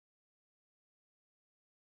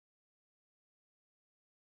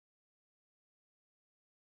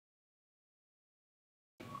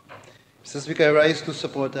Mr. Speaker, I rise to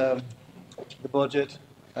support the budget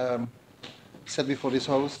um, set before this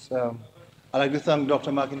House. I'd like to thank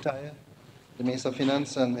Dr. McIntyre, the Minister of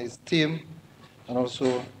Finance, and his team, and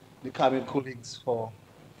also the cabinet colleagues for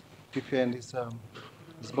preparing this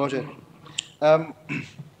budget. Um,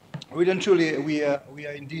 really and truly, we are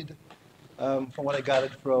indeed, from what I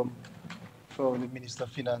gathered from the Minister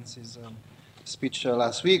of Finance's speech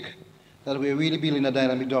last week, that we're really building a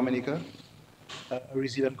dynamic Dominica, a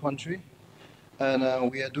resilient country,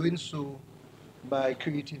 and we are doing so by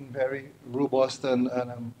creating very robust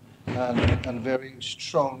and very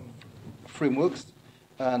strong frameworks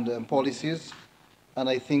and policies. And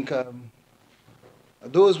I think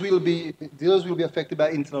those will be affected by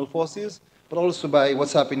internal forces, but also by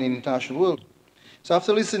what's happening in the international world. So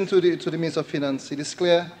after listening to the Minister of Finance, it is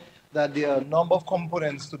clear that there are a number of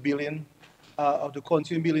components to building, of the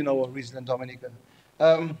continuing building our resilient Dominica.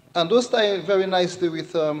 And those tie very nicely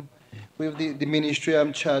with the ministry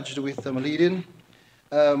I'm charged with leading.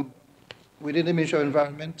 Um, Within the Ministry of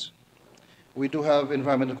Environment, we do have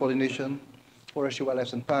environmental coordination, forestry,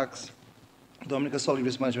 wildlife and parks, Dominica Solid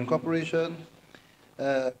Waste Management Corporation,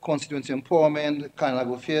 constituency empowerment,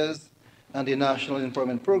 Canal Affairs, and the National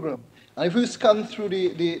Employment Program. And if we scan through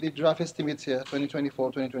the draft estimates here,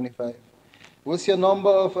 2024, 2025, we'll see a number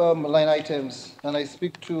of line items, and I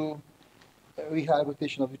speak to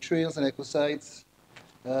rehabilitation of the trails and eco sites,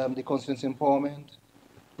 the constituency empowerment,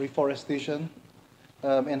 reforestation,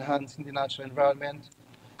 enhancing the natural environment,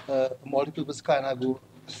 multipurpose Kainago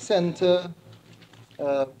center,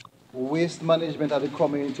 uh, waste management at the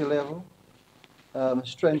community level,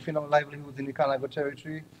 strengthening our livelihoods in the Kainago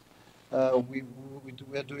territory. We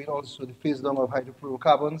are doing also the phase down of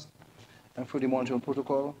hydrofluorocarbons and through the Montreal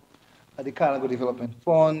Protocol, the Kainago Development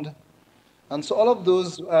Fund. And so all of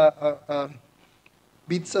those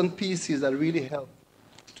bits and pieces that really help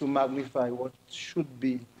to magnify what should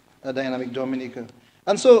be a dynamic Dominica.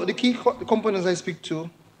 And so the key components I speak to,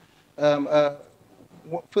 um, uh,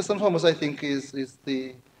 first and foremost, I think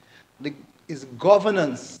the is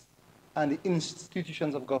governance and the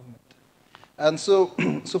institutions of government. And so,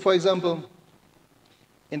 so for example,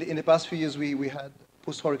 in the past few years, we had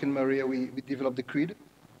post Hurricane Maria, we developed the CREED.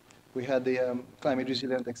 We had the Climate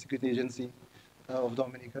Resilient Executive Agency of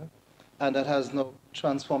Dominica, and that has now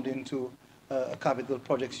transformed into a capital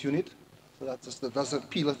projects unit. So that's a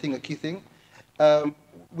pillar thing, a key thing.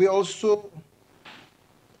 We also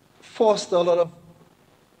foster a lot of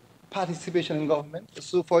participation in government.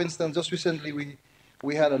 So, for instance, just recently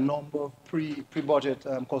we had a number of pre-budget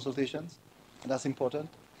consultations, and that's important.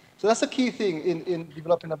 So that's a key thing in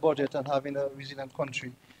developing a budget and having a resilient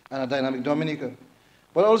country and a dynamic Dominica.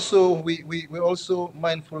 But also, we're also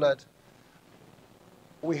mindful that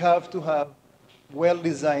we have to have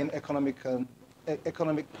well-designed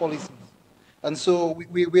economic policies. And so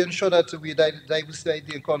we ensure that we diversify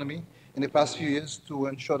the economy in the past few years to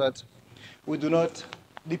ensure that we do not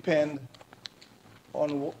depend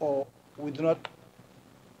on, or we do not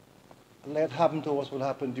let happen to us what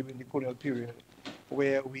happened during the colonial period,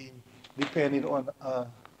 where we depended on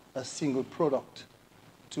a single product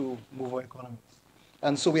to move our economies.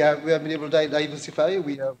 And so we have been able to diversify.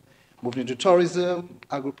 We have moved into tourism,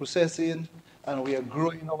 agro-processing, and we are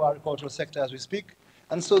growing our agricultural sector as we speak.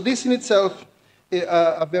 And so this in itself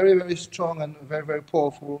are very, very strong and very, very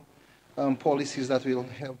powerful policies that will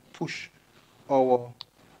help push our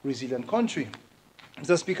resilient country.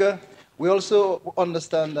 Mr. Speaker, we also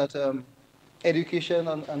understand that education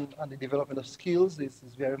and the development of skills is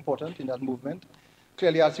very important in that movement,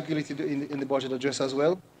 clearly articulated in the budget address as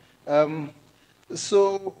well.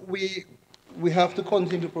 So we have to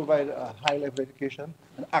continue to provide a high level education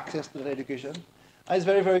and access to that education. And it's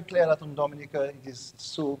very, very clear that in Dominica it is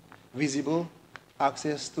so visible,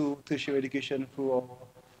 access to tertiary education through our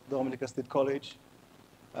Dominica State College.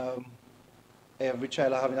 Every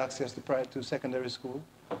child having access to secondary school.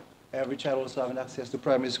 Every child also having access to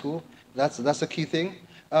primary school. That's a key thing.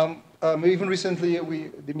 Even recently,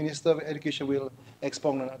 the Minister of Education will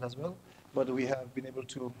expound on that as well. But we have been able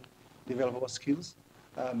to develop our skills.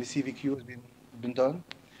 The CVQ has been done.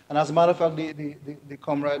 And as a matter of fact, the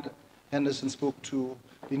comrade Henderson spoke to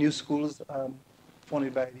the new schools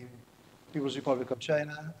funded by the People's Republic of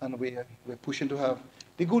China, and we're pushing to have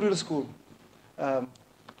the Goodwill School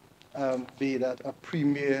be that a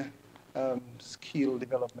premier skill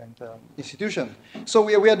development institution. So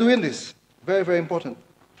we are doing this, very, very important.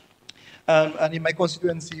 And in my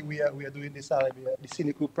constituency, we are doing this at the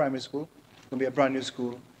Scenic Group Primary School. It's going to be a brand new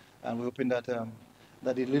school, and we're hoping that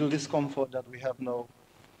that the little discomfort that we have now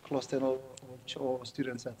clustering our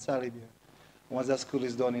students at Salibia, once that school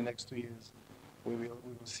is done in the next 2 years, we will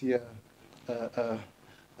see a,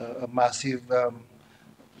 a massive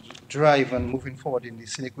drive and moving forward in the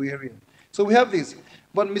Seneca area. So we have this.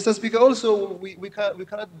 But Mr. Speaker, also we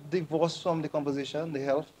cannot divorce from the conversation the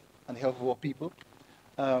health and health of our people.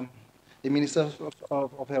 Um, the Minister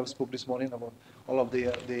of Health spoke this morning about all of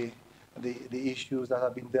the issues that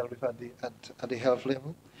have been dealt with at the health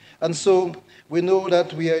level. And so we know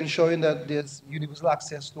that we are ensuring that there's universal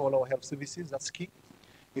access to all our health services. That's key.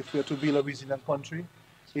 If we are to build a resilient country,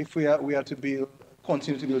 if we are to build,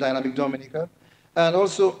 continue to build dynamic Dominica. And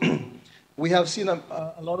also, we have seen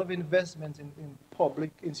a lot of investment in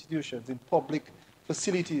public institutions, in public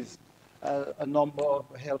facilities, a number of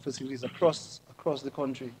health facilities across the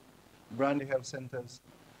country, brand new health centers,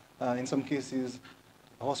 in some cases,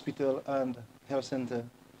 a hospital and health center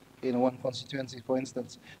in one constituency, for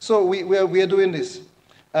instance. So we are doing this.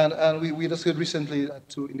 And we just heard recently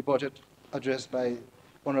in the budget address by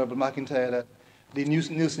Honorable McIntyre that the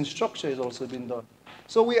nursing structure is also being done.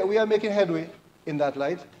 So we are making headway in that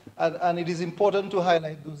light. And it is important to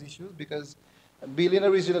highlight those issues because building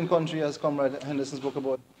a resilient country, as Comrade Henderson spoke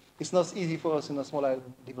about, it's not easy for us in a small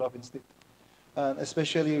island developing state. And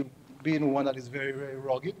especially being one that is very, very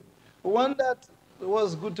rugged. One that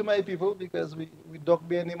was good to my people because we dug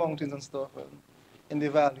behind the mountains and stuff and in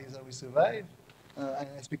the valleys and we survive. And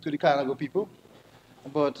I speak to the Kanago people,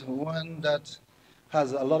 but one that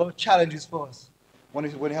has a lot of challenges for us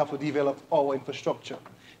when we have to develop our infrastructure.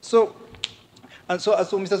 So,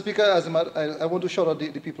 Mr. Speaker, I want to shout out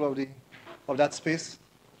the people of that space,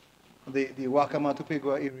 the Wakamatu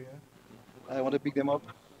Pegua area. I want to pick them up.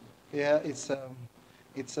 Yeah, it's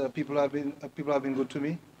people have been good to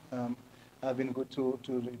me. Have been good to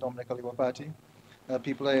the Dominica Labour Party.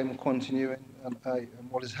 People I am continuing, and I am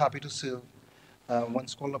always happy to serve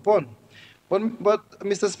once called upon. But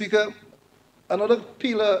Mr. Speaker, another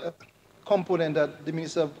pillar component that the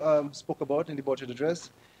Minister spoke about in the budget address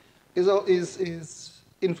is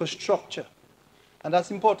infrastructure. And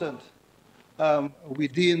that's important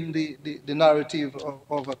within the narrative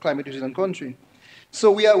of a climate resilient country. So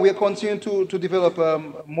we are continuing to develop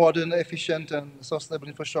modern, efficient, and sustainable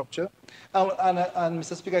infrastructure. And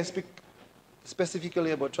Mr. Speaker, I speak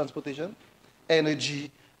specifically about transportation, energy,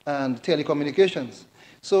 and telecommunications.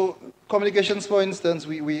 So communications, for instance,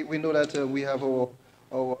 we know that we have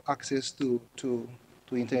our access to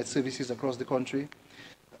internet services across the country.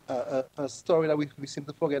 A story that we seem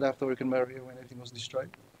to forget after Hurricane Maria when everything was destroyed.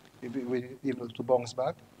 We were able to bounce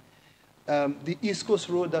back. The East Coast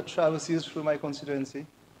Road that traverses through my constituency,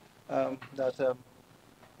 that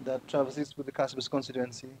traverses through the Casabas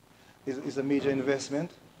constituency, is a major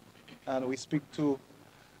investment. And we speak to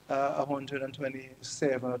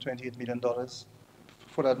 $127 or $28 million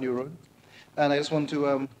for that new road. And I just want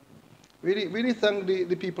to really thank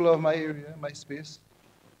the people of my area, my space,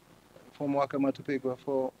 from Wakama to Pegua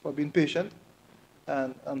for being patient.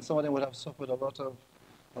 And some of them would have suffered a lot of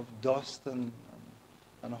dust and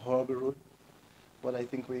a horrible road. But I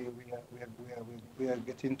think we are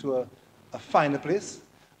getting to a final place.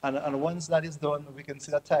 And once that is done, we can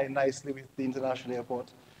see that tie nicely with the international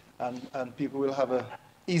airport. And people will have an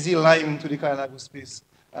easy line to the Kainago space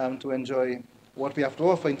to enjoy what we have to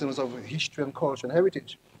offer in terms of history and culture and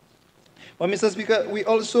heritage. But Mr. Speaker, we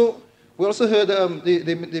also heard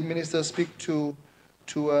the minister speak to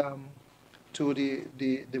the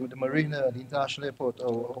marina, the international airport,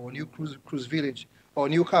 our new cruise village, our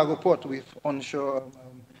new cargo port with onshore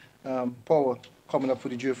power coming up for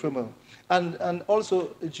the geothermal, and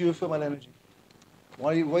also geothermal energy.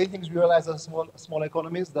 One of the things we realize as small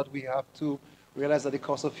economies that we have to realize that the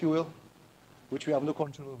cost of fuel, which we have no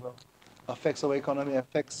control over, affects our economy,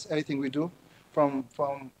 affects everything we do, from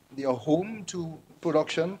your home to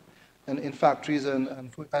production, and in factories and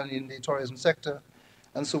in the tourism sector.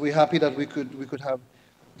 And so we're happy that we could have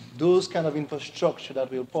those kind of infrastructure that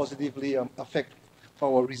will positively affect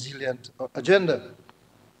our resilient agenda.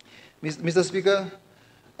 Mr. Speaker,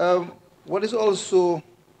 what is also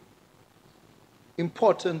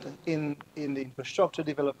important in the infrastructure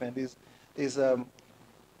development is a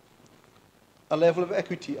level of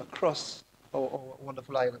equity across our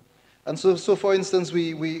wonderful island. And so for instance,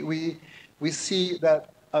 we see that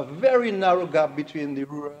a very narrow gap between the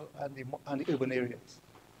rural and the urban areas.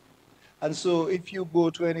 And so if you go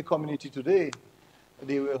to any community today,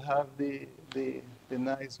 they will have the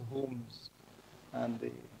nice homes and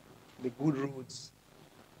the good roads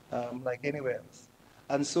like anywhere else.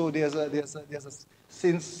 And so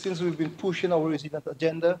since we've been pushing our resilient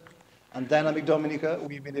agenda and dynamic Dominica,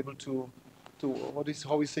 we've been able to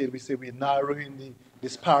how we say it? We say we're narrowing the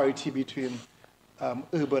disparity between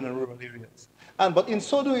urban and rural areas. But in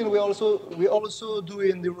so doing, we also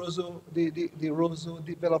doing the Roseau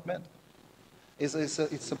development.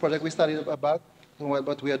 It's a project we started back,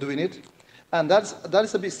 but we are doing it. And that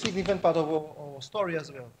is a big significant part of our story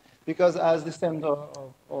as well. Because as the center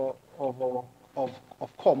of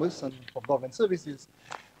commerce and of government services,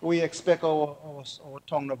 we expect our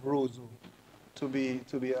town of Roseau to be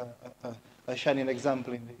a shining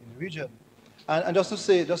example in the region. And just to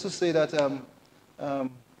say that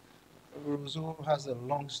um, Roseau has a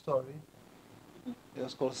long story. It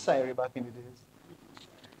was called Syrie back in the days.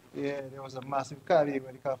 Yeah, there was a massive carry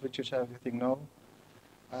where the Catholic Church have everything now.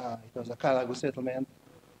 It was a cargo settlement.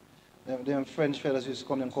 Them French fellas used to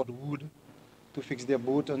come and cut wood to fix their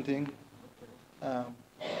boat and thing. Um,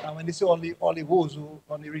 and when they see all the Wozu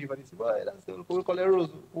on the river, they say, boy, that's the we call it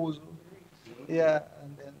Wozu. Yeah,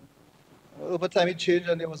 and then over time it changed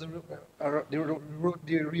and there was the river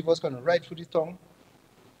was going right through the town.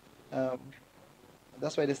 Um,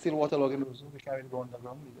 that's why there's still waterlogging Wozu. We can't really go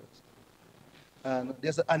underground because. And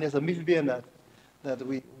there's a myth behind that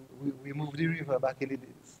we moved the river back in the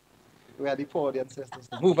days. We had the poor the ancestors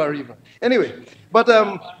to move a river. Anyway, but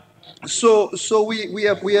so we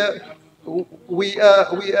are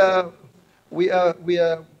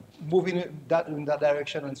moving in that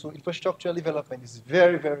direction, and so infrastructural development is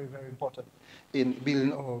very, very, very important in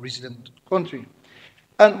building our resilient country.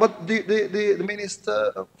 But the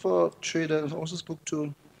minister for trade also spoke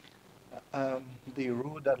to the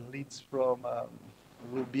road that leads from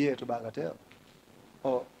Roubier to Bagatelle.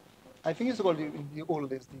 Or I think it's called in the old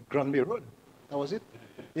days the Grand Bay Road. That was it?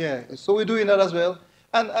 Yeah. So we're doing that as well.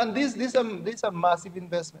 And these are massive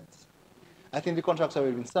investments. I think the contracts have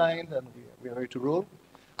already been signed and we are ready to roll.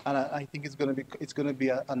 And I think it's going to be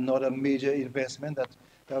another major investment that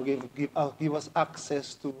will give us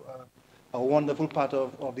access to a wonderful part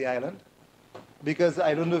of the island. Because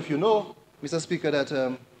I don't know if you know, Mr. Speaker,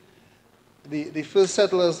 that the first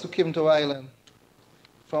settlers who came to our island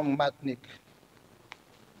from Matnik,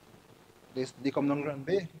 they come down Grand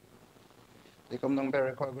Bay. They come down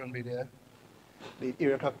Berwick or Grand Bay there. The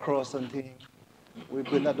Iraka Cross and thing. We've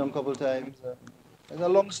been that done a couple of times. It's a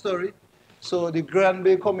long story. So the Grand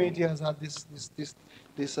Bay community has had this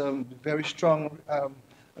very strong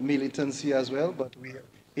militancy as well, but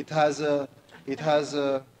it has a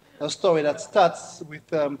story that starts with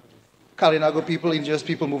Kalinago people, indigenous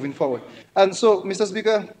people moving forward. And so, Mr.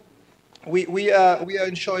 Speaker, we are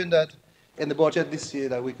ensuring that in the budget this year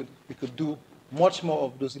that we could do much more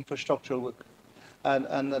of those infrastructural work,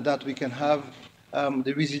 and that we can have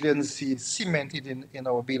the resiliency cemented in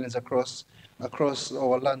our buildings across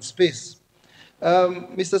our land space.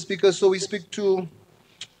 Mr. Speaker, so we speak to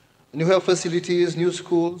new health facilities, new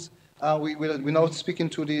schools. We're now speaking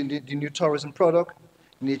to the new tourism product,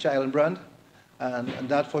 Nature Island brand, and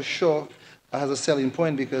that for sure has a selling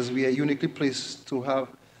point because we are uniquely placed to have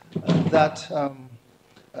that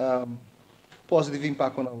positive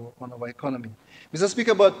impact on our economy. Mr.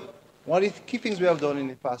 Speaker, but one of the key things we have done in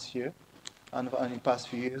the past year and in the past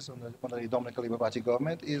few years under the Dominica Labour Party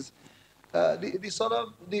government is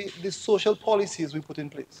the social policies we put in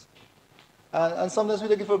place. And sometimes we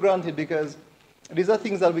take it for granted because these are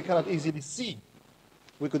things that we cannot easily see.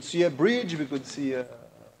 We could see a bridge, we could see an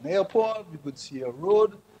airport, we could see a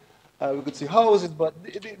road, we could see houses, but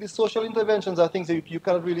the social interventions are things that you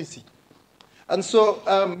cannot really see. And so,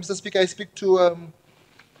 Mr. Speaker, I speak to,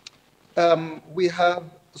 we have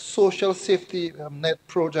social safety net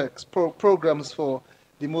programs for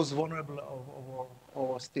the most vulnerable of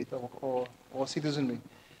our state, of our citizenry.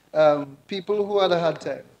 People who had a hard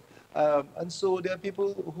time. And so there are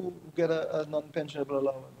people who get a non-pensionable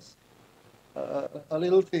allowance, a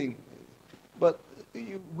little thing. But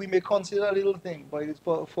we may consider a little thing, but it's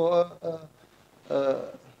for a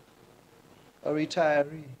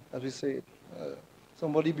retiree, as we say,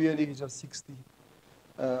 somebody beyond the age of 60,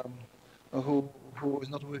 who is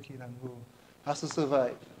not working and who has to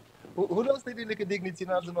survive. Who does take a little dignity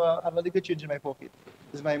and has to know I have a little change in my pocket?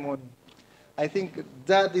 It's my money. I think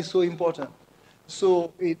that is so important.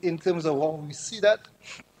 So in terms of how we see that,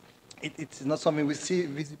 it's not something we see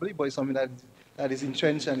visibly, but it's something that is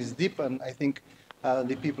entrenched and is deep, and I think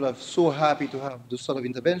the people are so happy to have those sort of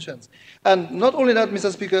interventions. And not only that,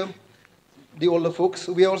 Mr. Speaker, the older folks,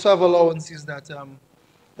 we also have allowances that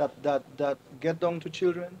get down to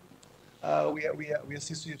children. We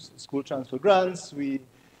assist with school transfer grants. We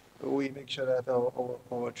make sure that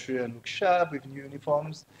our children look sharp with new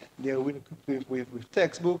uniforms. They are well equipped with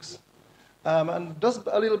textbooks. And just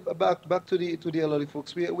a little back to the elderly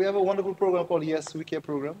folks. We have a wonderful program called Yes We Care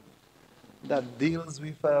program that deals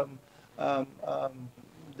with the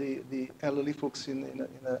the elderly folks in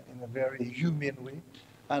a very humane way.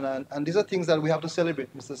 And these are things that we have to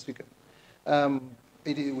celebrate, Mr. Speaker.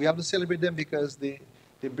 We have to celebrate them because they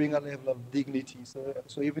bring a level of dignity.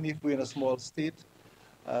 So even if we're in a small state,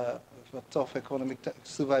 for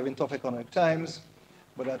surviving tough economic times,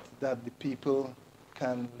 but that the people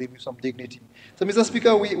can live with some dignity. So, Mr.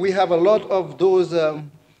 Speaker, we have a lot of those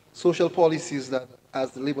social policies that,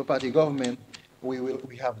 as the Labour Party government,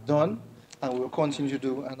 we have done and we will continue to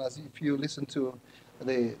do. And as if you listen to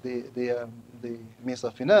the Minister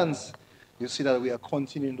of Finance, you see that we are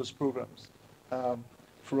continuing those programs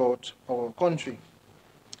throughout our country.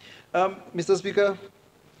 Mr. Speaker,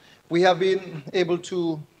 we have been able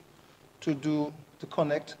to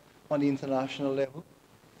connect on the international level,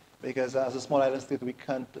 because as a small island state, we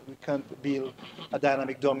can't build a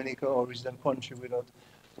dynamic Dominica or resident country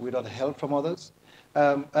without help from others.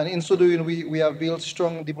 And in so doing, we have built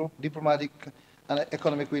strong diplomatic and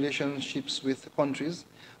economic relationships with countries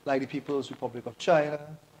like the People's Republic of China,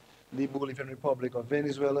 the Bolivarian Republic of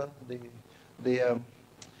Venezuela, the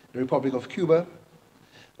Republic of Cuba.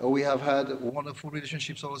 We have had wonderful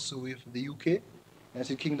relationships also with the UK,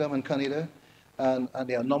 United Kingdom, and Canada, and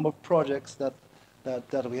there are a number of projects that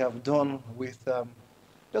we have done with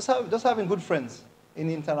just having good friends in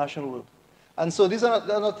the international world. And so these are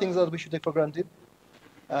not things that we should take for granted.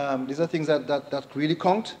 These are things that really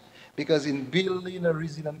count, because in building a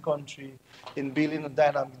resilient country, in building a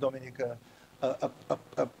dynamic Dominica,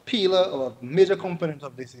 a pillar or a major component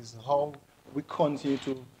of this is how we continue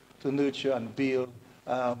to nurture and build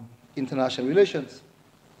international relations.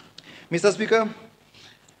 Mr. Speaker,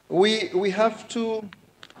 we have to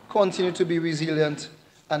continue to be resilient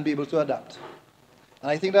and be able to adapt.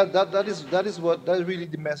 And I think that is really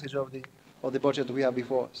the message of the budget we have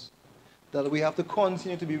before us. That we have to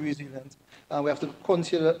continue to be resilient and we have to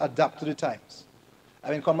continue to adapt to the times.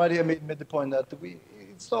 I mean, Comrade here made the point that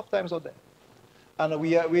it's tough times out there. And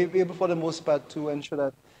we're able, for the most part, to ensure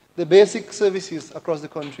that the basic services across the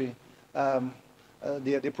country,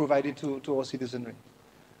 they're provided to our citizenry.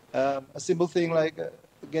 A simple thing like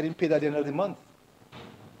getting paid at the end of the month.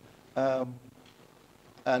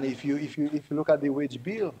 And if you look at the wage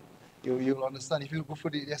bill, you'll understand. If you go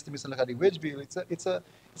through the estimates and look at the wage bill,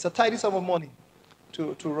 it's a tidy sum of money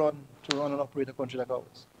to run and operate a country like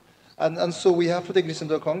ours. And so we have to take this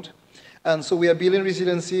into account. And so we are building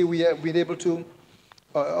resiliency. We have been able to,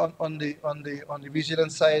 on the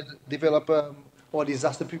resilience side, develop our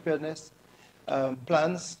disaster preparedness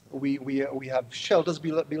plans. We have shelters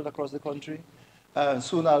built across the country.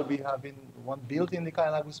 Soon I'll be having one built in the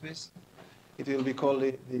Kainagu space. It will be called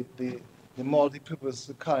the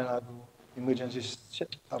multi-purpose Kainagu Emergency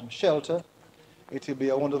Shelter. It will be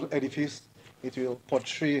a wonderful edifice. It will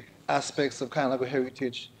portray aspects of Kainagu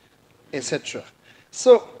heritage, etc.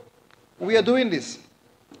 So we are doing this.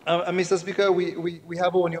 Mr. Speaker, we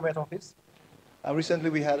have our new Met Office. Recently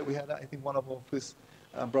we had I think one of our first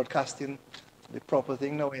broadcasting the proper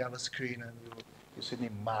thing. Now we have a screen and you see the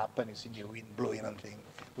map and you see the wind blowing and things.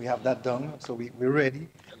 We have that done, so we're ready.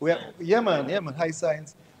 Yeah man, high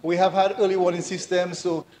science. We have had early warning systems,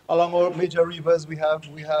 so along our major rivers we have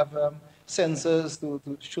sensors to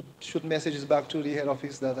shoot messages back to the head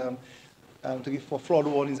office that to give for flood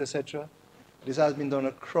warnings, etc. This has been done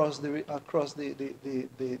across the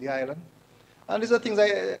island, and these are things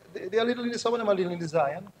they are little. Some of them are little in the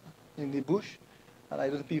Zion, in the bush,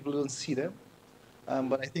 and people don't see them.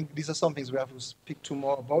 But I think these are some things we have to speak to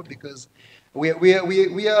more about, because we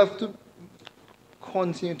have to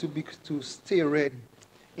continue to stay ready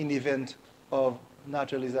in the event of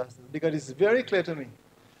natural disasters, because it's very clear to me,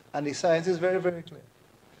 and the science is very, very clear.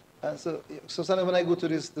 And so sometimes when I go to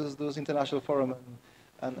those international forums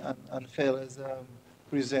and fellows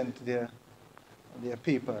present their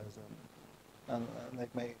papers and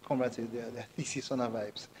like my comrades say, their thesis on our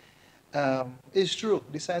vibes, it's true.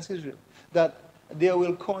 The science is real that there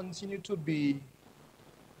will continue to be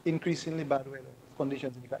increasingly bad weather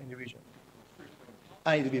conditions in the region,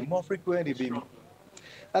 and it will be more frequent.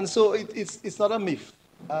 And so it's not a myth.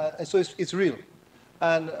 So it's real.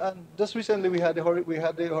 And just recently we had the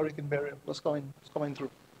Hurricane Beryl was coming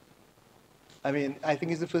through. I mean, I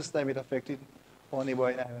think it's the first time it affected our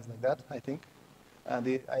neighboring islands like that. I think, and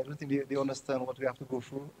I don't think they understand what we have to go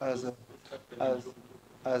through as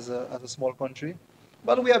a small country.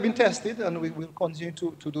 But we have been tested, and we will continue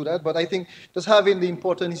to do that. But I think just having the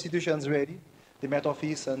important institutions ready, the Met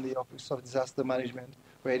Office and the Office of Disaster Management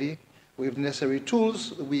ready, with necessary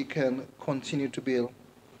tools, we can continue to build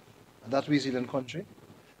that resilient country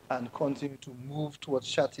and continue to move towards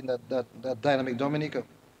shutting that dynamic Dominica.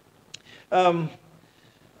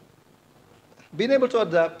 Being able to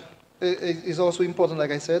adapt is also important,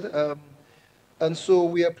 like I said. And so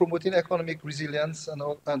we are promoting economic resilience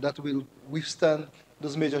and that will withstand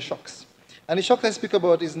those major shocks. And the shocks I speak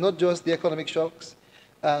about is not just the economic shocks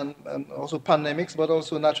and also pandemics, but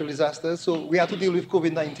also natural disasters. So we had to deal with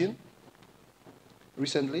COVID-19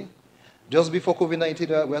 recently. Just before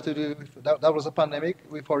COVID-19, we had to deal with, that was a pandemic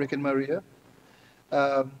with Hurricane Maria,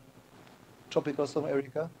 um, Tropical Storm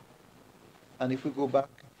Erica. And if we go back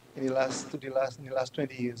in the last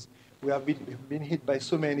 20 years, we have been hit by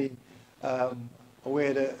so many um,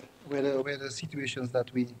 weather situations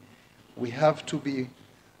that we have to be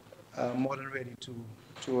more than ready to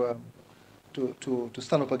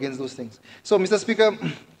stand up against those things. So, Mr. Speaker,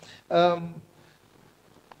 um,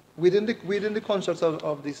 within the construct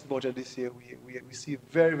of this budget this year, we see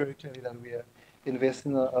very, very clearly that we are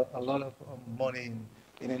investing a lot of money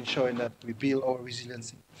in ensuring that we build our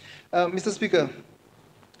resiliency. Mr. Speaker,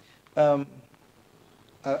 um,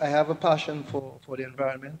 I have a passion for the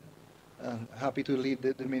environment. I'm happy to lead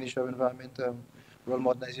the Ministry of Environment, Rural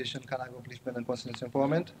Modernization, Canal Upliftment, and Constituency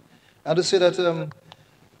Empowerment. And to say that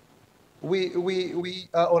we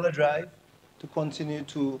are on a drive to continue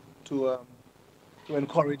to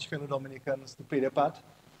encourage fellow Dominicans to play their part,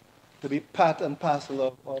 to be part and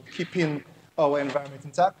parcel of keeping our environment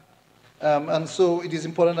intact. And so it is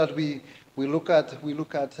important that we look at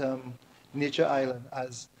Nature Island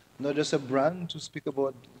as not just a brand to speak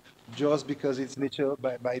about just because it's nature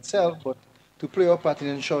by itself, but to play our part in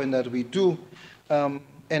ensuring that we do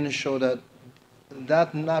ensure that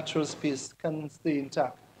that natural space can stay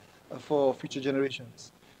intact for future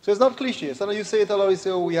generations. So it's not cliche. Sometimes you say it a lot, you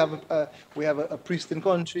say, oh, we have a pristine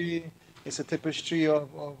country, it's a tapestry of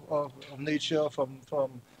nature from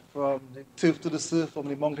the turf to the surf, from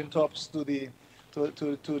the mountain tops to the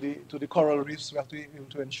coral reefs. We have to be able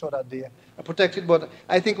to ensure that they are protected. But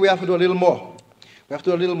I think we have to do a little more. We have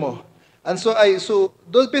to do a little more. And so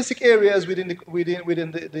those basic areas within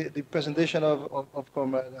the presentation of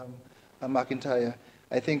Comrade McIntyre,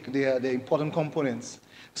 I think they are important components.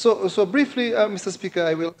 So briefly, Mr. Speaker,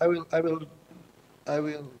 I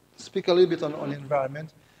will speak a little bit on the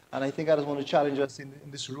environment, and I think I just want to challenge us in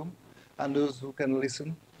this room and those who can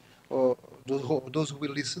listen, or those who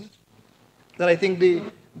will listen, that I think the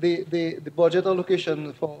budget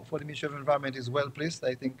allocation for the Ministry of Environment is well placed.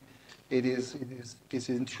 I think it is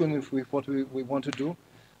in tune with what we want to do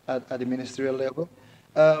at the ministerial level.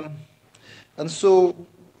 And so,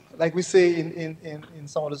 like we say in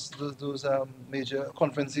some of those major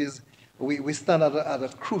conferences, we stand at a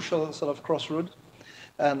crucial sort of crossroad.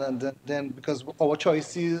 And then because our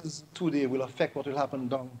choices today will affect what will happen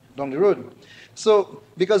down the road. So,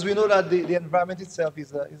 because we know that the environment itself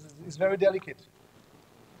is very delicate.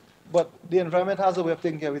 But the environment has a way of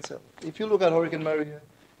taking care of itself. If you look at Hurricane Maria,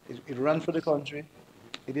 it ran through the country,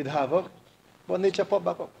 it did havoc, but nature popped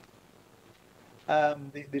back up.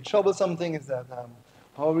 The troublesome thing is that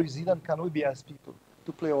how resilient can we be as people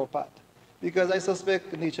to play our part? Because I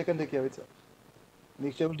suspect nature can take care of itself.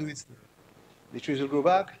 Nature will do its thing. The trees will grow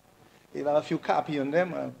back. It'll have a few carpi on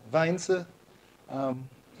them, vines.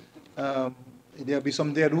 There'll be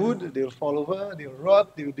some dead wood. They'll fall over. They'll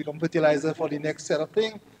rot. They will become fertilizer for the next set of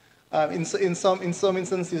things. In some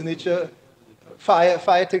instances,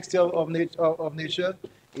 fire takes care of nature.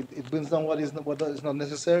 It burns down what is not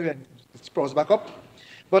necessary and it sprouts back up.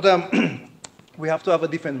 But we have to have a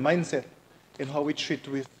different mindset in how we treat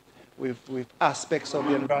with aspects of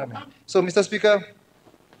the environment. So, Mr. Speaker,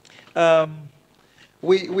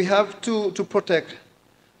 we have to protect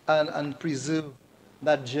and preserve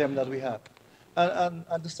that gem that we have.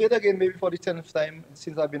 And to say it again, maybe for the 10th time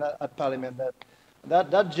since I've been at Parliament,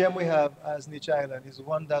 that gem we have as Nature Island is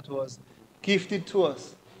one that was gifted to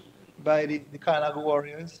us by the Kanaga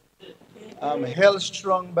warriors, held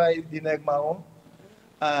strong by the Negmao,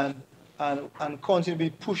 and continue to be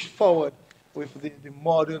pushed forward with the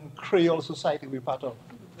modern Creole society we're part of.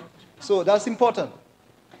 So that's important.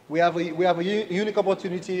 We have a unique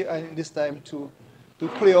opportunity in this time to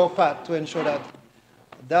play our part to ensure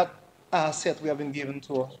that asset we have been given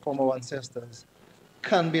to us from our ancestors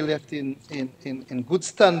can be left in good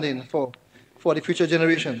standing for the future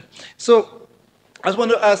generation. So I just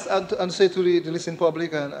want to ask and say to the listening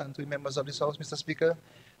public and to the members of this House, Mr. Speaker,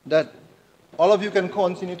 that all of you can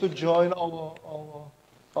continue to join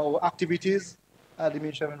our activities at the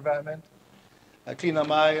Ministry of Environment, Clean a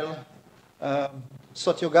Mile,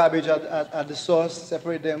 sort your garbage at the source,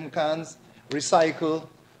 separate them cans, recycle,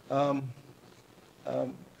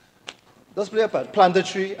 just play a part. Plant a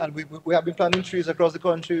tree, and we have been planting trees across the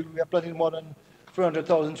country. We are planting more than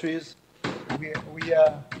 300,000 trees.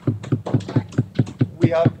 We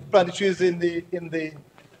have planted trees in the in the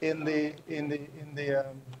in the in the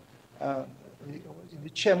uh, in the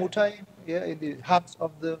chemutai, yeah, in the heart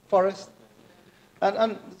of the forest.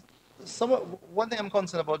 And one thing I'm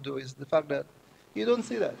concerned about though is the fact that you don't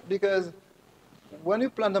see that because when you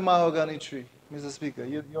plant a mahogany tree, Mr. Speaker,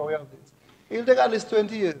 you're aware of this. It'll take at least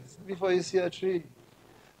 20 years before you see a tree.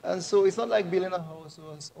 And so it's not like building a house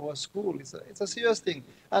or a school. It's a serious thing.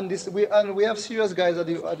 And we have serious guys at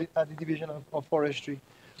the Division of Forestry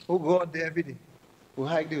who go out there every day, who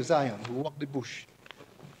hike the Zion, who walk the bush,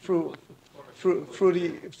 through, through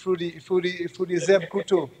the Zeb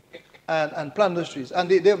Kuto and plant those trees. And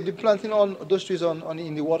they're planting on those trees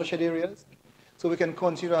in the watershed areas so we can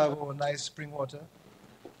continue to have our nice spring water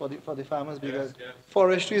for the farmers because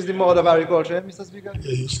forestry is the mother of agriculture, Mr. Speaker?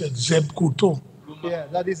 Yeah, you said Zeb Kuto. Yeah,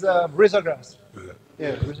 that is razor grass.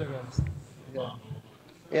 Yeah, razor grass. Yeah.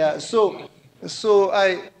 Yeah, so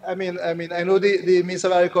I know the Minister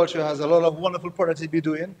of Agriculture has a lot of wonderful projects to be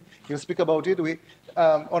doing. He'll speak about it.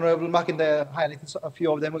 Honorable McIntyre highlighted a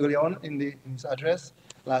few of them earlier on in his address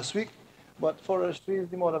last week. But forestry is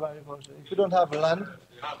the mother of agriculture. If we don't have land,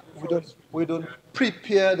 we don't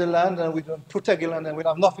prepare the land and we don't protect the land and we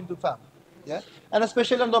have nothing to farm. Yeah? And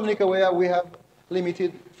especially in Dominica where we have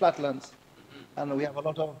limited flatlands and we have a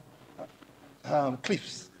lot of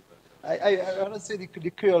cliffs. I want to say the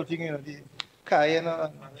Creole thing, the Cayenne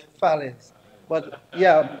and valleys. But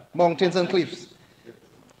yeah, mountains and cliffs.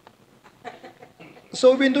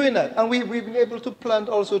 So we've been doing that. And we've been able to plant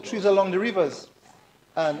also trees along the rivers.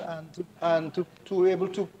 And to be able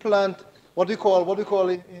to plant what we call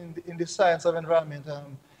in the science of environment,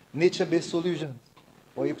 nature-based solutions.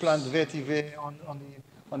 Where you plant vetiver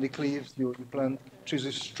on the cliffs, you plant trees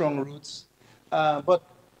with strong roots. But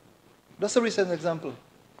that's a recent example.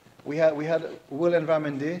 We had World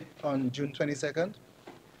Environment Day on June 22nd.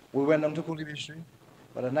 We went down to Cooley Street,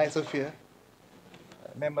 but a night affair.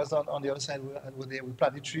 Members on the other side were there. We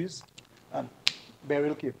planted trees, and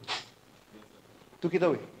burial came. Took it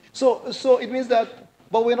away. So it means that,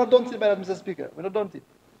 but we're not daunted by that, Mr. Speaker. We're not daunted.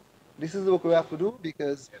 This is the work we have to do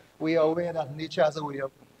because we are aware that nature has a way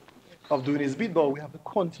of doing its bit, but we have to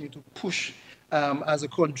continue to push as a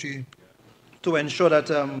country to ensure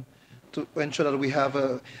that we have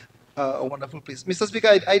a wonderful place. Mr.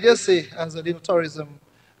 Speaker, I just say as a little tourism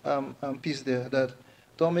piece there that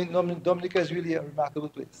Dominica is really a remarkable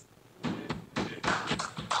place.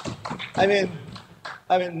 I mean,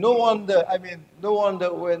 no wonder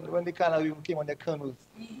when the kind of came on their camels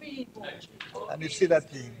and you see that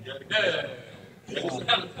thing.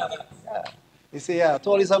 Yeah. You say, yeah,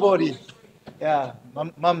 tall is a body. Yeah,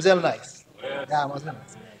 mamselle nice. Yeah, mamselle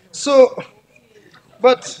nice. So,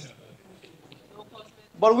 but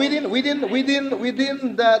within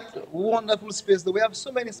that wonderful space, we have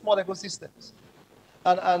so many small ecosystems.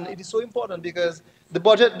 And it is so important because the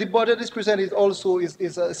budget is presented also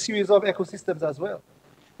is a series of ecosystems as well,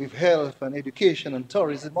 with health and education and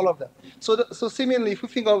tourism, all of that. So seemingly, if we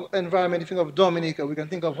think of environment, if we think of Dominica, we can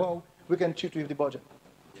think of how we can treat with the budget.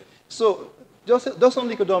 So just on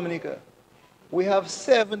Lake Dominica, we have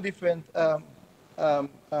 7 different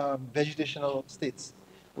vegetational states.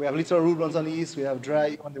 We have littoral woodlands on the east, we have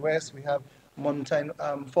dry on the west, we have mountain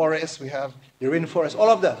forests, we have the rainforest, all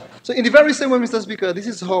of that. So in the very same way, Mr. Speaker, this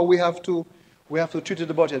is how we have to treat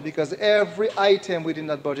the budget because every item within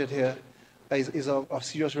that budget here is of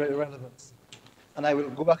serious relevance. And I will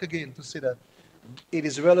go back again to say that it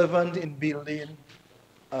is relevant in building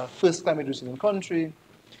a first climate resilient country.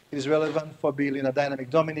 It is relevant for building a dynamic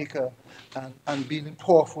Dominica and building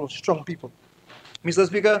powerful, strong people. Mr.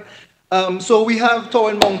 Speaker, so we have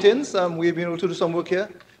towering mountains. We've been able to do some work here.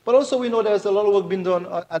 But also we know there's a lot of work being done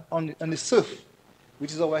on the surf,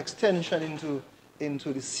 which is our extension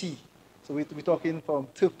into the sea. So we're talking from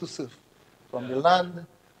turf to surf, from the land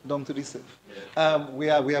down to the surf. We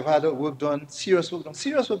have had work done, serious work,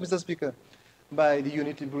 Mr. Speaker, by the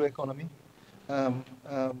Unity Blue Economy.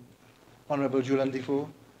 Honorable Julian Defoe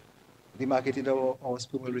demarcated our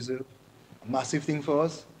sperm whale reserve. A massive thing for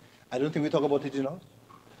us. I don't think we talk about it enough.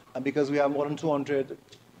 And because we have more than 200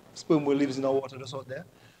 sperm whale lives in our water just out there.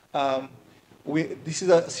 This is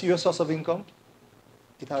a serious source of income.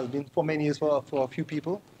 It has been for many years for a few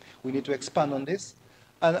people. We need to expand on this.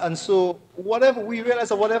 And so we realize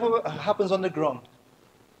that whatever happens on the ground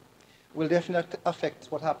will definitely affect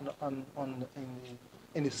what happens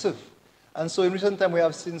in the surf. And so in recent time we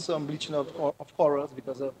have seen some bleaching of corals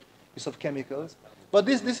because of use of chemicals. But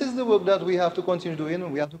this is the work that we have to continue doing,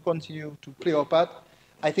 and we have to continue to play our part.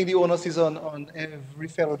 I think the onus is on every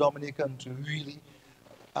fellow Dominican to really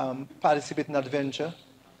participate in that venture.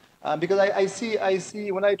 Because I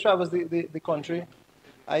see when I travel the country,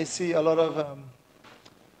 I see a lot of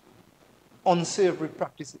unsavory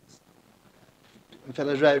practices. A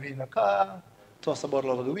fella driving in a car, toss a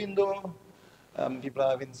bottle out of the window. People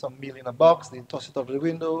are having some meal in a box, they toss it out of the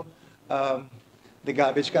window. Um, the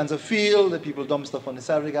garbage cans are filled, the people dump stuff on the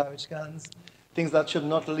side of the garbage cans. Things that should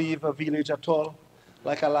not leave a village at all,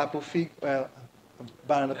 like a lap of fig,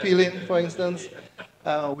 banana peeling, for instance.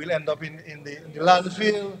 Will end up in the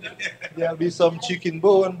landfill. There'll be some chicken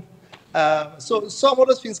bone. So some of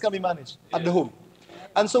those things can be managed at the home.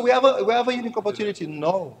 And so we have a unique opportunity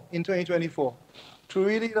now in 2024 to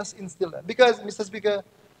really just instill that. Because, Mr. Speaker,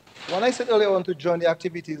 when I said earlier on to join the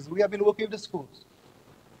activities, we have been working with the schools.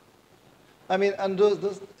 I mean, and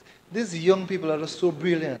these young people are just so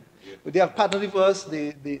brilliant. They have partnered with us.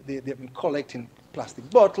 They've been collecting plastic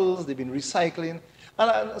bottles. They've been recycling.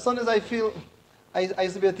 And sometimes I feel, I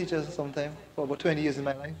used to be a teacher sometime for about 20 years in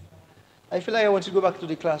my life. I feel like I want to go back to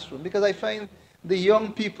the classroom because I find the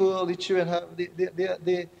young people, the children,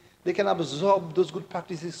 they can absorb those good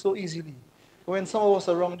practices so easily. When some of us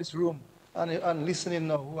are around this room and listening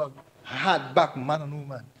now who are hard back man and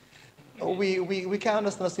woman, we can't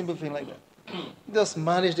understand a simple thing like that. Just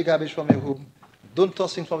manage the garbage from your home. Don't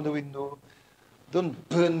toss it from the window. Don't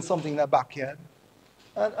burn something in the backyard.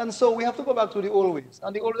 And so we have to go back to the old ways.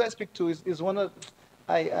 And the old ways I speak to is one of,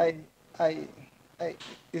 I, I,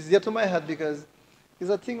 it's dear to my heart because it's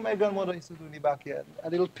a thing my grandmother used to do in the backyard. A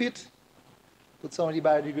little pit, put some of the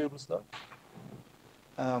biodegradable stuff,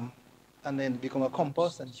 and then become a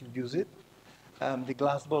compost and she would use it. The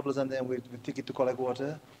glass bottles, and then we take it to collect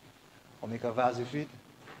water or make a vase with it.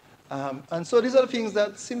 And so these are things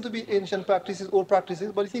that seem to be ancient practices, old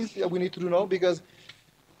practices, but the things that we need to do now because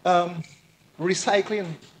recycling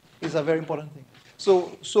is a very important thing.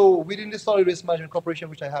 So within the Solid Waste Management Corporation,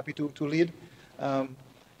 which I'm happy to lead there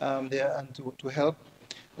and to help,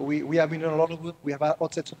 we have been doing a lot of work. We have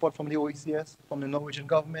outside support from the OECS, from the Norwegian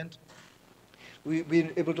government. We've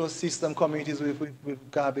been able to assist some communities with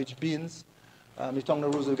garbage bins, the Tonga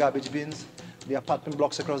rules with garbage bins, the apartment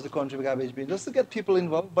blocks across the country with garbage bins, just to get people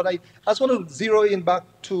involved. But I just want to zero in back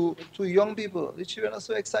to young people. The children are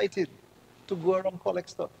so excited to go around collect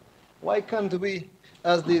stuff. Why can't we,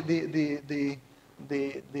 as the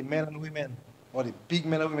men and women, or the big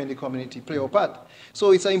men and women in the community, play our part?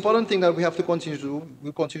 So it's an important thing that we have to continue to do.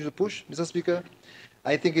 We'll continue to push, Mr. Speaker.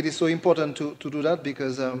 I think it is so important to do that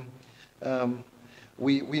because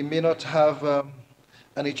we may not have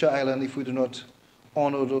an nature island if we do not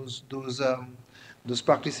honor those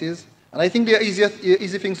practices. And I think they are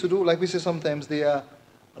easy things to do. Like we say sometimes, they are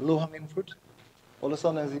low-hanging fruit. Although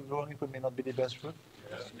sometimes the low-hanging fruit may not be the best fruit.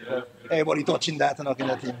 Everybody touching that and all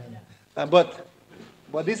kind of thing.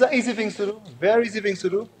 But these are easy things to do, very easy things to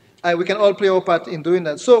do. And we can all play our part in doing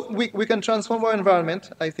that. So we can transform our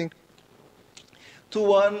environment, I think, to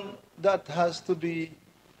one that has to be,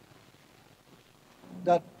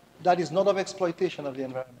 that is not of exploitation of the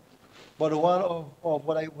environment, but one of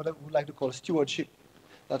what I would like to call stewardship,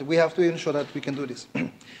 that we have to ensure that we can do this.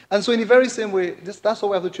 And so in the very same way, that's how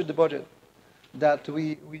we have to treat the budget, that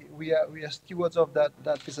we are stewards of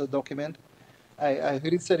that piece of document. I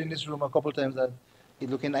heard it said in this room a couple of times that it's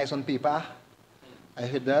looking nice on paper. I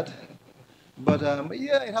heard that. But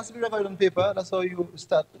yeah, it has to be recorded on paper. That's how you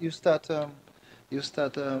start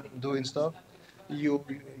doing stuff. You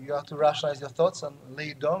have to rationalize your thoughts and lay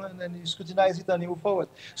it down, and then you scrutinize it and you move forward.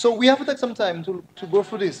 So we have to take some time to go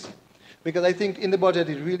through this, because I think in the budget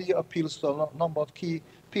it really appeals to a number of key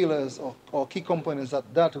pillars or key components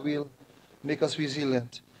that will make us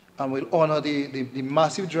resilient and will honor the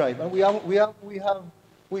massive drive. And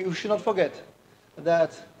we should not forget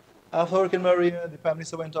that after Hurricane Maria, the Prime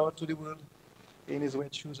Minister went out to the world in his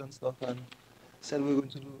wet shoes and stuff and said we were going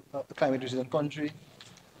to do a climate resilient country.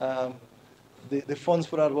 The funds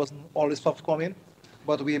for that wasn't always forthcoming,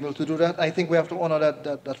 but we were able to do that. I think we have to honor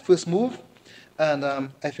that first move, and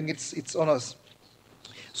I think it's on us.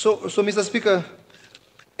 So, Mr. Speaker,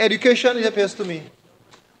 education, it appears to me,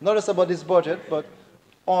 not just about this budget, but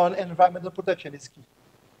on environmental protection is key.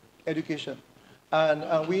 Education.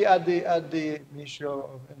 And we at the Ministry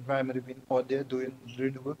of Environment have been out there doing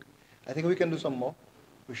the work. I think we can do some more.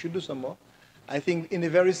 We should do some more. I think in the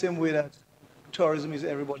very same way that tourism is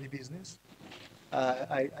everybody's business,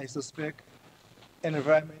 I suspect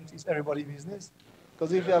environment is everybody's business.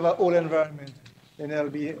 Because if you have an old environment, then there'll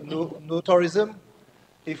be no tourism.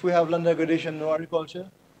 If we have land degradation, no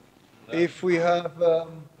agriculture. If we have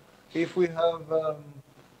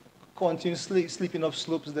continuous sleeping up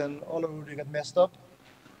slopes, then all of it will get messed up.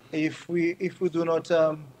 If we do not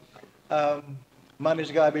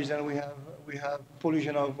manage garbage, then we have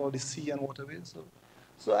pollution of all the sea and waterways.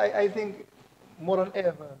 So I think more than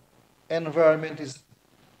ever, environment is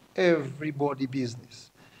everybody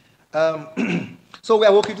business. So we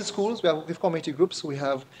are working with the schools, we are working with community groups, we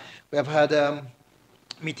have had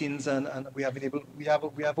meetings and we have been able, we have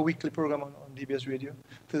a weekly program on DBS Radio,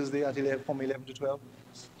 Thursday at 11, from 11 to 12,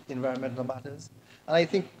 environmental matters. And I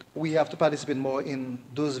think we have to participate more in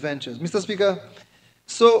those ventures. Mr. Speaker,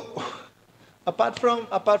 so apart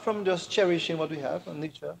from just cherishing what we have on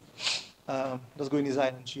nature, just going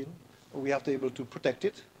design and chill, we have to be able to protect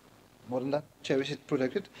it. More than that, cherish it,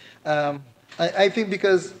 protect it. I think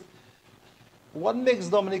because what makes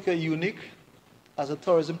Dominica unique as a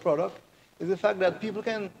tourism product is the fact that people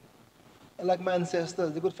can, like my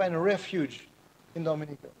ancestors, they could find a refuge in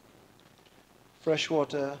Dominica. Fresh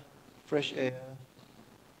water, fresh air,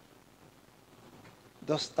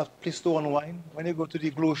 just a place to unwind. When you go to the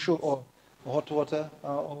glow show or hot water,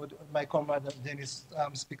 or my comrade Dennis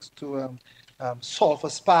speaks to sulfur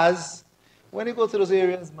spas. When you go to those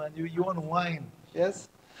areas, man, you unwind, yes?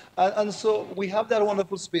 And so we have that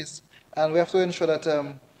wonderful space, and we have to ensure that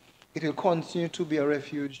it will continue to be a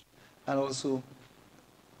refuge and also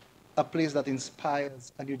a place that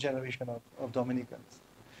inspires a new generation of Dominicans.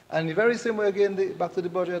 And in the very same way, again, back to the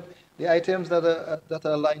budget, the items that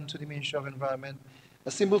are aligned to the Ministry of Environment,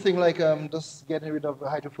 a simple thing like just getting rid of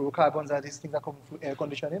hydrofluorocarbons, that these things that come through air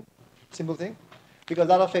conditioning, simple thing, because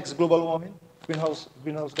that affects global warming, greenhouse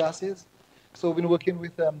gases. So we've been working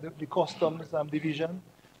with the customs division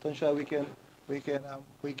to ensure we can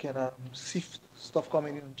sift stuff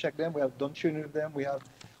coming in and check them. We have done training with them. We have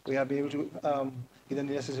been able to get the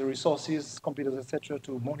necessary resources, computers, etc.,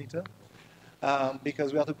 to monitor,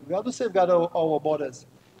 because we have to safeguard our borders.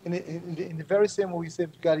 In the very same way we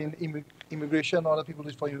safeguard immigration, other people do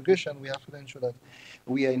it for immigration, we have to ensure that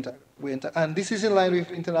we are and this is in line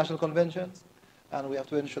with international conventions, and we have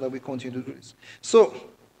to ensure that we continue to do this. So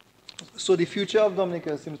the future of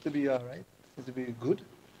Dominica seems to be all right, seems to be good.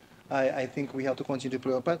 I think we have to continue to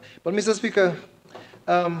play our part. But Mr. Speaker,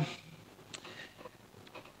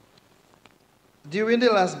 during the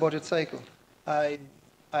last budget cycle, I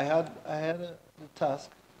had a task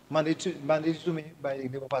mandated to me by the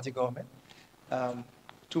Labour Party government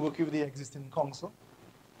to work with the existing council,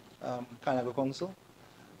 Kanago Council,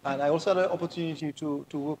 and I also had an opportunity to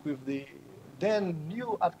work with the then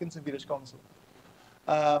new Atkinson Village Council.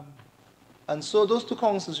 And so those two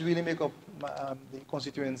councils really make up the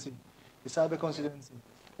constituency, the Salbe constituency.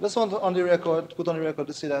 I just want to, put on the record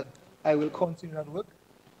to say that I will continue that work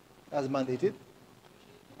as mandated.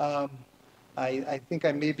 I think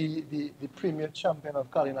I may be the premier champion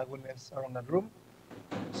of Carolina goodness around that room.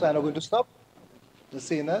 So I'm not going to stop just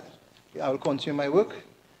saying that. I will continue my work.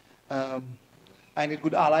 I need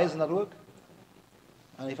good allies in that work.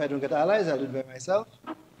 And if I don't get allies, I'll do it by myself.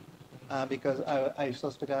 Because I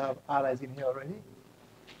suspect I have allies in here already.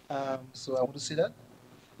 So I want to say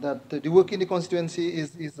that the work in the constituency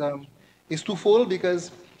is twofold,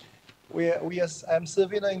 because I'm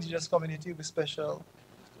serving an indigenous community with special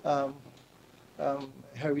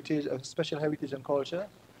heritage, special heritage and culture,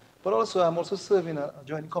 but also I'm also serving a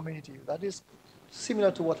joint community that is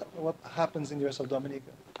similar to what happens in the rest of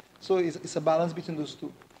Dominica. So it's a balance between those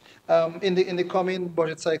two. In the coming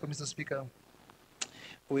budget cycle, Mr. Speaker,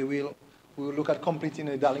 we will look at completing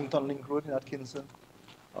the Darlington Link Road in Atkinson.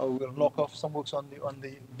 We will knock off some works on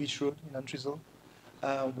the beach road in Antrizal.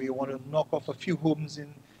 We want to knock off a few homes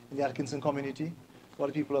in the Atkinson community for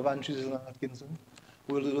the people of Antrizal and Atkinson.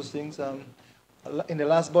 We will do those things. In the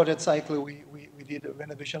last budget cycle, we did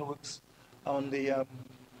renovation works on the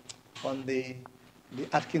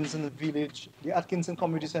Atkinson Village, the Atkinson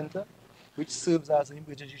Community Center, which serves as an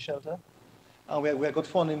emergency shelter. And we got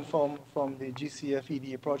funding from the GCF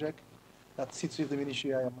EDA project that sits with the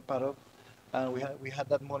ministry I am a part of. And we had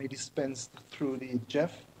that money dispensed through the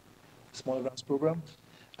JEF, Small Grants Program.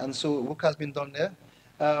 And so work has been done there.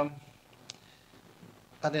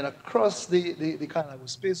 And then across the Kanago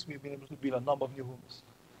space, we've been able to build a number of new homes.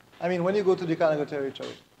 I mean, when you go to the Kanago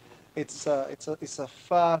territory, it's a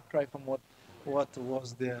far cry from what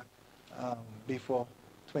was there before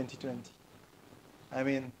 2020. I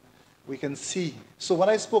mean, we can see. So when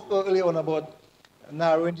I spoke earlier on about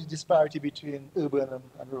narrowing the disparity between urban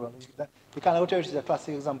and rural, the Kanago territory is a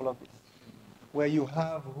classic example of this, where you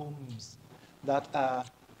have homes that are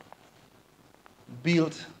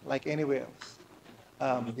built like anywhere else.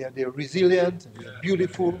 They're resilient, they're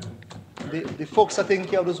beautiful. The folks are taking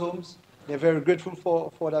care of those homes. They're very grateful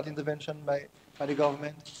for that intervention by the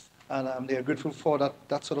government, and they're grateful for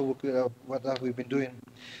that sort of work that we've been doing.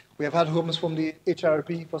 We have had homes from the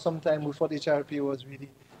HRP for some time. We thought HRP was really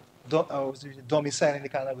domiciled in the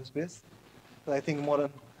Kanago space. But I think more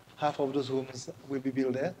than half of those homes will be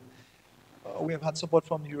built there. We have had support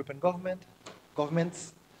from the European governments.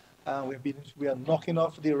 We are knocking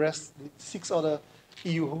off the rest, the 6 other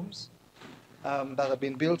EU homes that have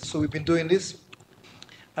been built. So we've been doing this.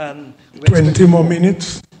 And 20 more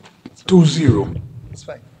minutes, 2-0. That's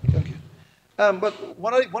fine, thank you. But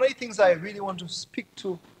one of the things I really want to speak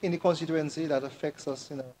to in the constituency that affects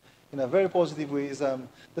us in a very positive way is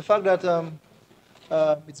the fact that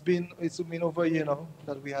it's been over a year now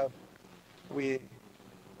that we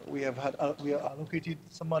have allocated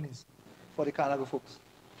some monies for the Carnago folks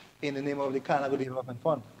in the name of the Carnago Development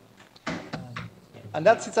Fund, and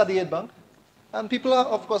that sits at the Aid Bank. And people are,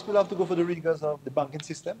 of course, will have to go for the rigors of the banking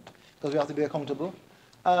system because we have to be accountable.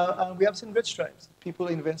 And we have seen great strides. People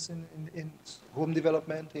invest in home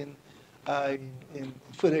development, in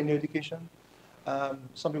further in education.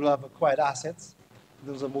 Some people have acquired assets,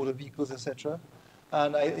 those are motor vehicles, etc.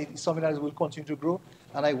 And it's something that will continue to grow.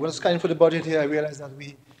 And I was scanning for the budget here. I realized that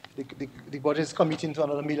the budget is committing to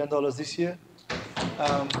another $1 million this year.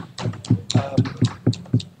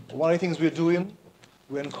 One of the things we're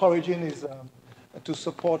encouraging is to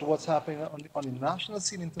support what's happening on the national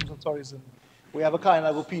scene in terms of tourism. We have a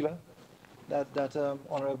Carnago pillar that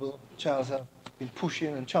Honorable Charles has been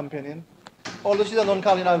pushing and championing. Although she's a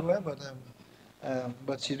non-Carnago,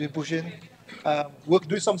 but she's been pushing.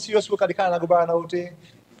 Doing some serious work at the Carnago Baranaote,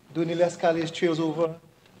 doing the Les Calais trails over.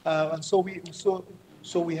 And so we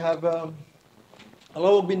have a lot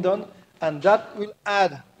of work being done, and that will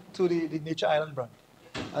add to the Nature Island brand.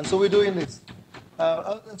 And so we're doing this.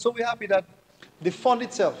 And so we're happy that the fund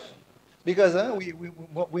itself, because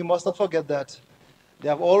we must not forget that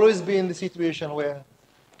there have always been the situation where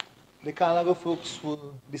the Carnago folks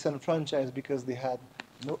were disenfranchised because they had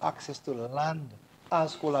no access to land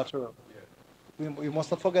as collateral. We must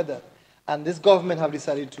not forget that. And this government have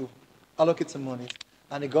decided to allocate some money,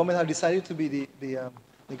 and the government have decided to be the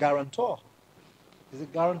guarantor. Is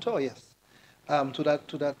it guarantor? Yes. To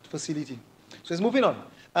that facility. So it's moving on.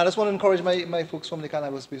 I just want to encourage my folks from the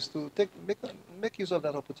Carnago space to make use of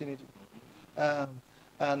that opportunity and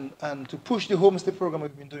to push the homestay program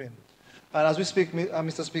we've been doing. And as we speak,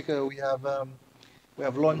 Mr. Speaker, we have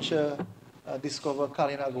launched a Discover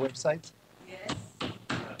Carnago website. Yes.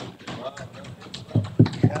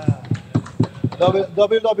 Yeah.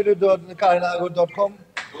 www.carnago.com.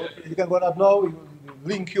 You can go that now. We will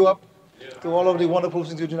link you up to all of the wonderful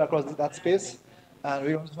things you're doing across that space. And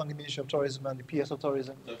we want to thank the Ministry of Tourism and the PS of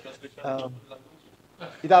Tourism.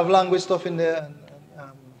 It have language stuff in there,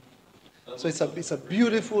 so it's a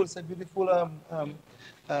beautiful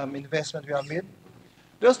investment we have made,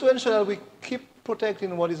 just to ensure that we keep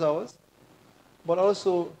protecting what is ours, but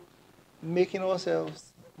also making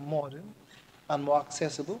ourselves modern and more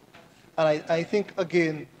accessible. And I think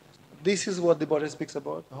again, this is what the budget speaks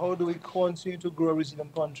about. How do we continue to grow a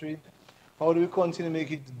resilient country? How do we continue to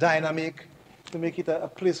make it dynamic? To make it a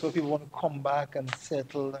place where people want to come back and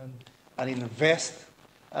settle and invest.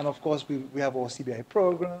 And of course, we have our CBI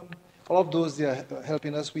program. All of those, they are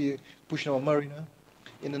helping us. We're pushing our marina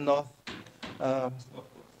in the north.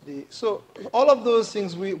 So all of those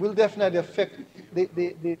things will definitely affect the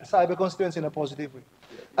cyber constituency in a positive way.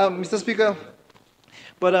 Mr. Speaker,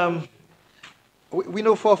 but we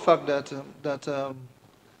know for a fact that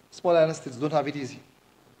small island states don't have it easy.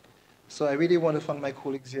 So I really want to thank my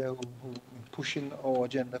colleagues here who pushing our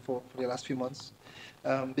agenda for the last few months,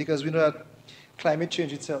 because we know that climate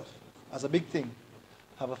change itself, as a big thing,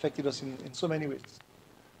 have affected us in so many ways.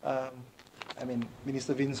 I mean,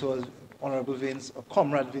 Minister Vince was, Honorable Vince, or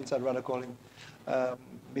Comrade Vince, I'd rather call him,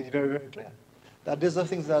 made it very, very clear that these are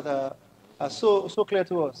things that are so clear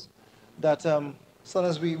to us that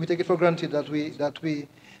sometimes we take it for granted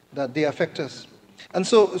that they affect us. And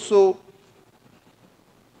so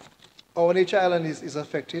our nature island is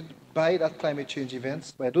affected by that climate change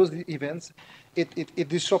events, by those events. It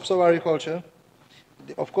disrupts our agriculture.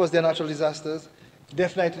 Of course, they're natural disasters.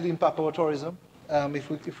 Definitely impact our tourism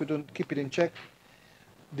if we don't keep it in check.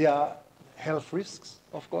 There are health risks,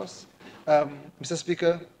 of course. Mr.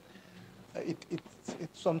 Speaker, it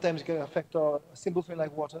sometimes can affect our simple thing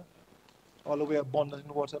like water, although we are abundant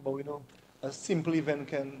in water, but we know a simple event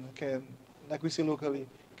can like we say locally,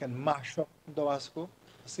 can mash up Dawasco,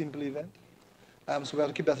 a simple event. So we have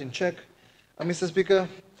to keep that in check. And Mr. Speaker,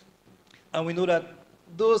 and we know that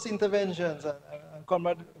those interventions, and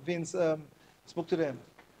Comrade Vince spoke to them,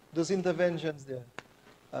 those interventions there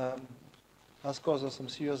has caused us some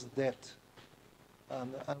serious debt.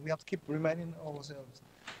 And we have to keep reminding ourselves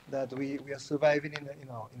that we are surviving in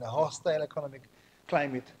a hostile economic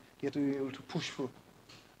climate, yet we are able to push through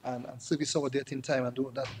and service our debt in time and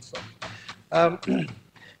do that stuff.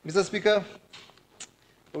 Mr. Speaker,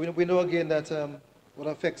 we know again that what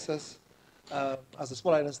affects us as a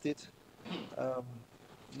small island state, um,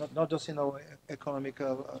 not just in our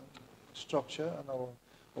economical structure and our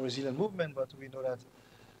resilient movement, but we know that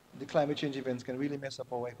the climate change events can really mess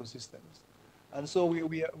up our ecosystems. And so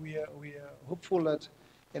we are hopeful that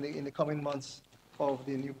in the coming months of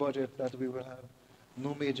the new budget that we will have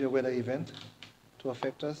no major weather event to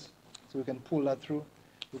affect us, so we can pull that through.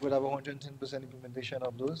 We could have 110% implementation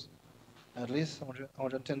of those, at least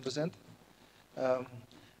 110%. Um,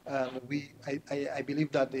 and I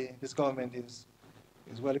believe that this government is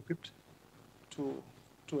well equipped to,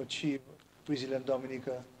 to achieve resilient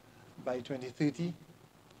Dominica by 2030.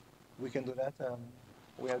 We can do that.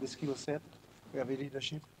 We have the skill set, we have the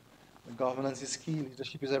leadership. The governance is key,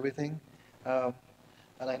 leadership is everything. Um,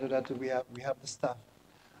 and I know that we have the staff.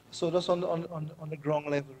 So just on the ground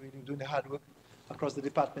level, really doing the hard work across the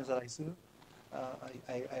departments that I serve.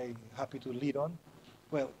 I'm happy to lead on.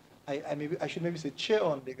 Well, I should maybe say chair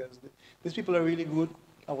on, because these people are really good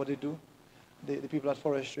at what they do. The people at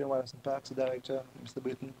Forestry and Wildlife and Parks, the director, Mr.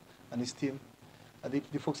 Britton, and his team, the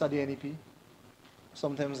folks at the NEP.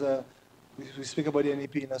 Sometimes we speak about the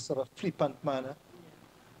NEP in a sort of flippant manner.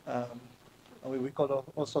 And we call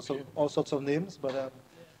all sorts of names, but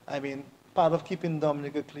I mean, part of keeping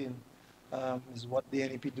Dominica clean is what the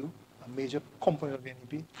NEP do, a major component of the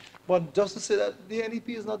NEP. But just to say that the NEP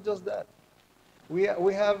is not just that. We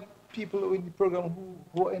have people in the program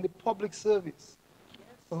who are in the public service,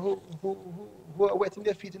 who are wetting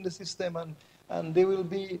their feet in the system, and they will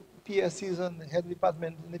be PSCs and head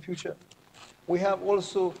department in the future. We have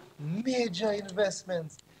also major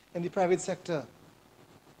investments in the private sector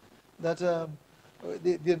that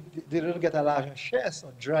they don't get a larger shares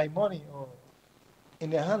or dry money or in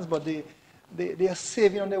their hands, but they are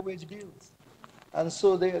saving on their wage bills. And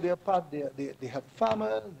so they are part, they have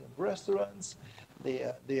farmers, they have restaurants, they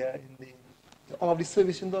are in all of the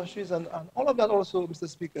service industries, and all of that also, Mr.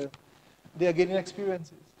 Speaker, they are gaining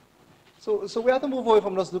experiences. So we have to move away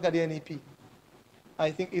from just look at the NEP.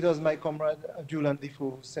 I think it was my comrade Julian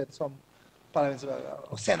Defoe who said some parliaments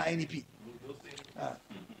about send an NEP.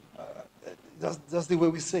 That's the way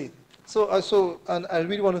we say it. And I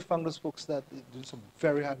really want to thank those folks that do some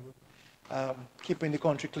very hard work, keeping the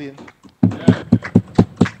country clean.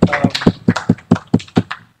 Um,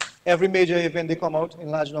 every major event, they come out in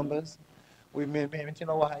large numbers. We maintain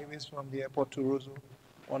our highways from the airport to Roseau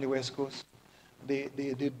on the West Coast. They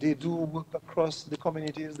do work across the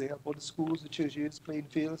communities. They help out the schools, the churches, playing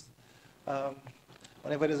fields.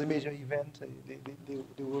 Whenever there's a major event,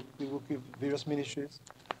 they work with various ministries.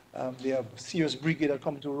 They have serious brigade that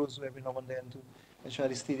come to Roseau every now and then to ensure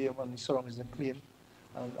the stadium and the surroundings are clean,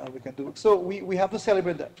 and we can do it. So we have to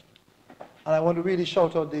celebrate that. And I want to really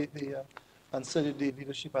shout out and salute the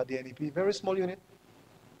leadership at the NEP. Very small unit.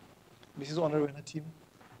 Mrs. Honor and her team,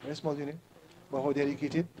 very small unit, but how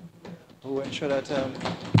dedicated, who ensure that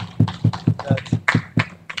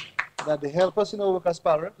that they help us in our work as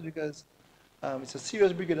parents, because it's a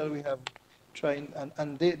serious brigade that we have trying,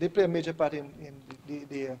 and they play a major part in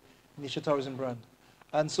the nature tourism brand.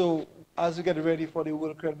 And so as we get ready for the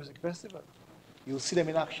World Creole Music Festival, you'll see them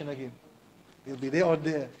in action again. They'll be there out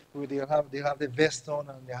there. They'll have their vest on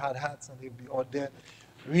and their hard hats, and they'll be out there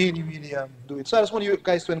really doing. So I just want you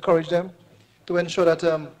guys to encourage them to ensure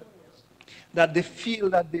that that they feel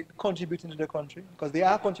that they're contributing to the country, because they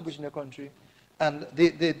are contributing to the country, and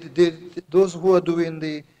those who are doing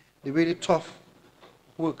the really tough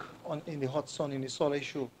work in the hot sun, in the solar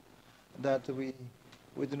show, that we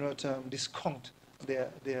do not discount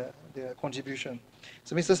their contribution.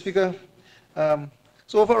 So, Mr. Speaker,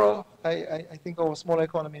 so overall, I think our small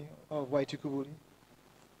economy of Waitukubuli,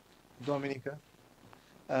 Dominica,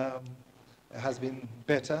 has been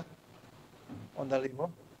better on that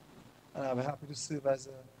level, and I'm happy to serve as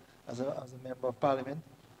a member of parliament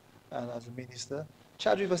and as a minister,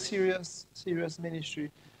 charged with a serious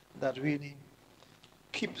ministry that really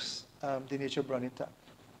keeps the nature brand intact.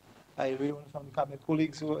 I really want to thank the cabinet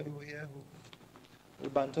colleagues who are here, who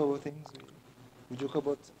banter over things. We joke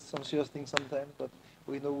about some serious things sometimes, but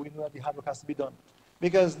we know that the hard work has to be done,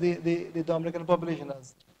 because the Dominican population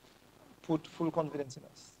has put full confidence in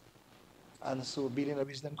us. And so building a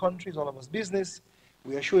resilient country is all of us business.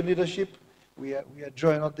 We are showing leadership. We are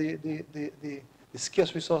drawing out the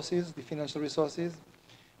scarce resources, the financial resources,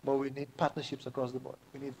 but we need partnerships across the board.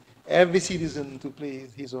 We need every citizen to play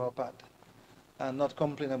his or her part and not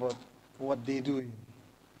complain about what they're doing.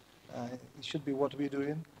 It should be what we're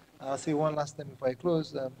doing. I'll say one last time before I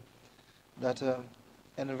close, that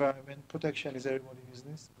environment protection is everybody's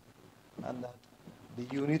business, and that the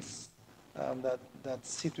units that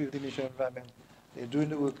sit with the Ministry of Environment. They're doing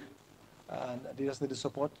the work, and they just need the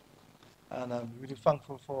support. And I'm really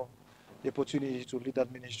thankful for the opportunity to lead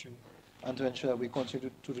that ministry and to ensure that we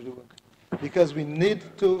continue to do the work. Because we need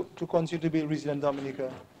to continue to be resilient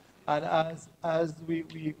Dominica. And as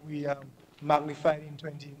we magnified in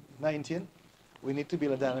 2019, we need to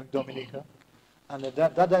build a dynamic Dominica. And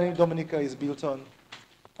that dynamic Dominica is built on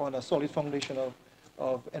a solid foundation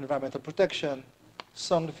of environmental protection,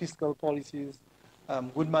 sound fiscal policies,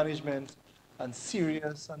 good management, and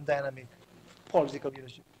serious and dynamic political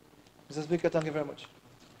leadership. Mr. Speaker, thank you very much.